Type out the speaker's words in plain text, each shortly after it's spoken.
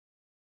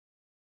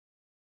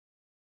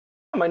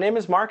My name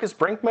is Markus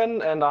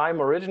Brinkmann, and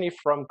I'm originally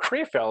from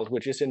Krefeld,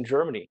 which is in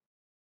Germany.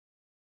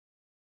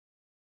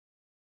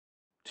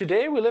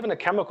 Today, we live in a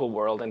chemical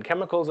world, and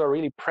chemicals are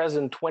really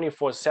present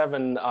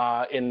 24/7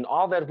 in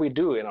all that we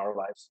do in our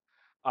lives.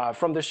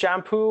 From the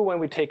shampoo when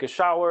we take a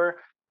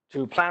shower,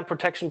 to plant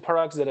protection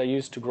products that are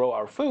used to grow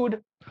our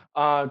food,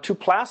 to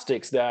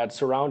plastics that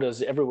surround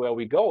us everywhere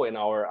we go in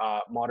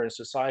our modern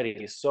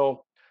societies.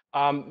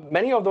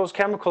 Many of those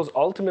chemicals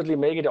ultimately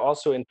make it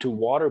also into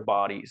water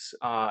bodies.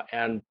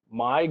 And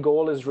my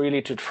goal is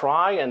really to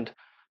try and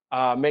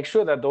make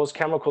sure that those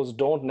chemicals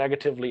don't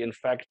negatively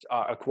infect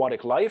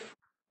aquatic life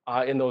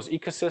in those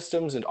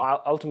ecosystems and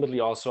ultimately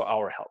also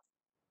our health.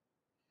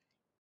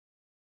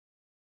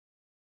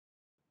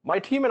 My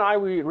team and I,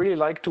 we really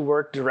like to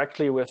work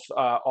directly with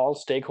all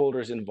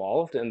stakeholders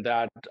involved, and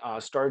that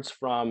starts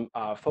from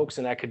folks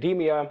in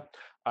academia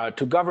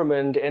to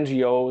government,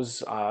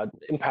 NGOs,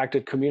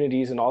 impacted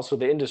communities, and also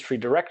the industry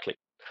directly.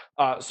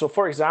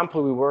 For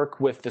example, we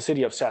work with the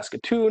city of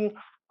Saskatoon,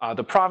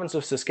 the province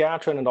of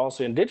Saskatchewan, and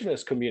also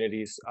indigenous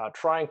communities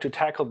trying to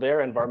tackle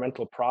their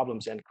environmental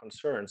problems and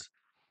concerns.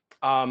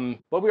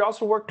 But we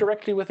also work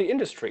directly with the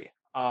industry.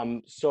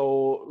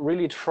 So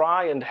really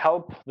try and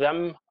help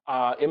them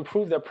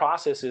improve their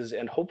processes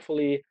and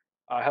hopefully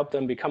help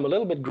them become a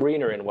little bit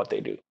greener in what they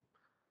do.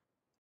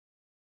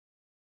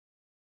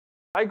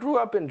 I grew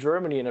up in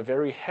Germany in a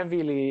very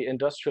heavily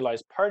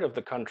industrialized part of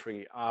the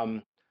country.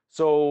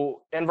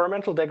 So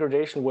environmental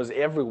degradation was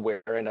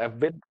everywhere, and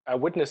I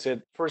witnessed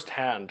it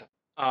firsthand.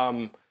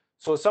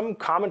 So some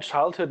common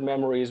childhood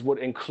memories would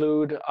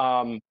include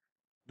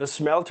the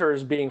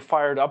smelters being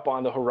fired up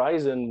on the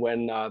horizon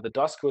when the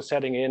dusk was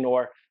setting in,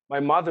 or my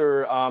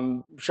mother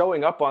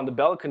showing up on the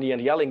balcony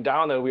and yelling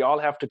down that we all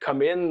have to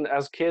come in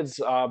as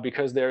kids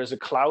because there is a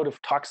cloud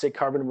of toxic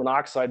carbon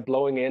monoxide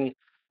blowing in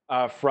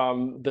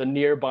from the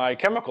nearby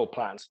chemical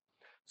plants.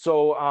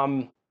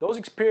 Those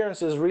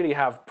experiences really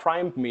have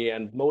primed me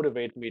and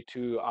motivate me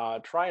to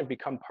try and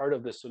become part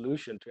of the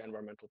solution to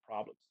environmental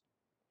problems.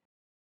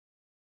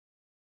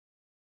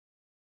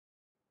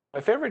 My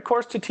favorite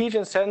course to teach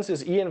in SENS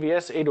is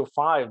ENVS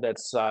 805.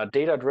 That's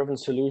data-driven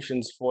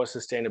solutions for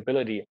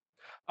sustainability.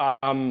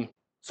 Um,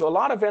 so a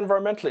lot of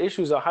environmental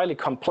issues are highly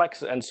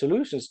complex, and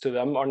solutions to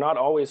them are not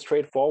always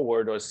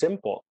straightforward or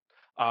simple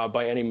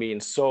by any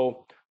means.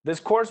 So this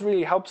course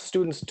really helps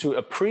students to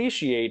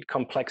appreciate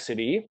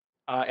complexity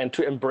and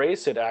to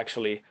embrace it,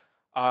 actually.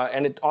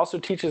 And it also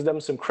teaches them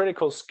some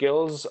critical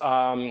skills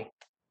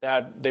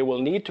that they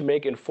will need to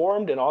make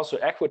informed and also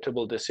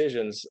equitable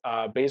decisions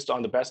based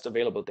on the best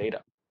available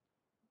data.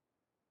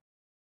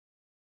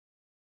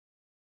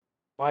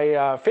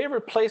 My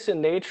favorite place in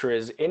nature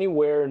is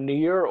anywhere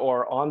near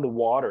or on the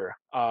water.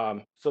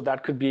 So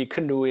that could be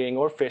canoeing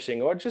or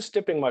fishing or just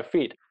dipping my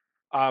feet.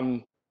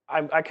 Um,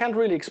 I can't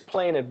really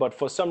explain it, but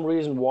for some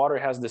reason, water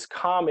has this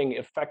calming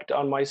effect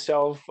on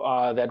myself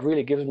that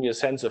really gives me a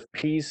sense of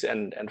peace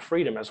and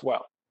freedom as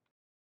well.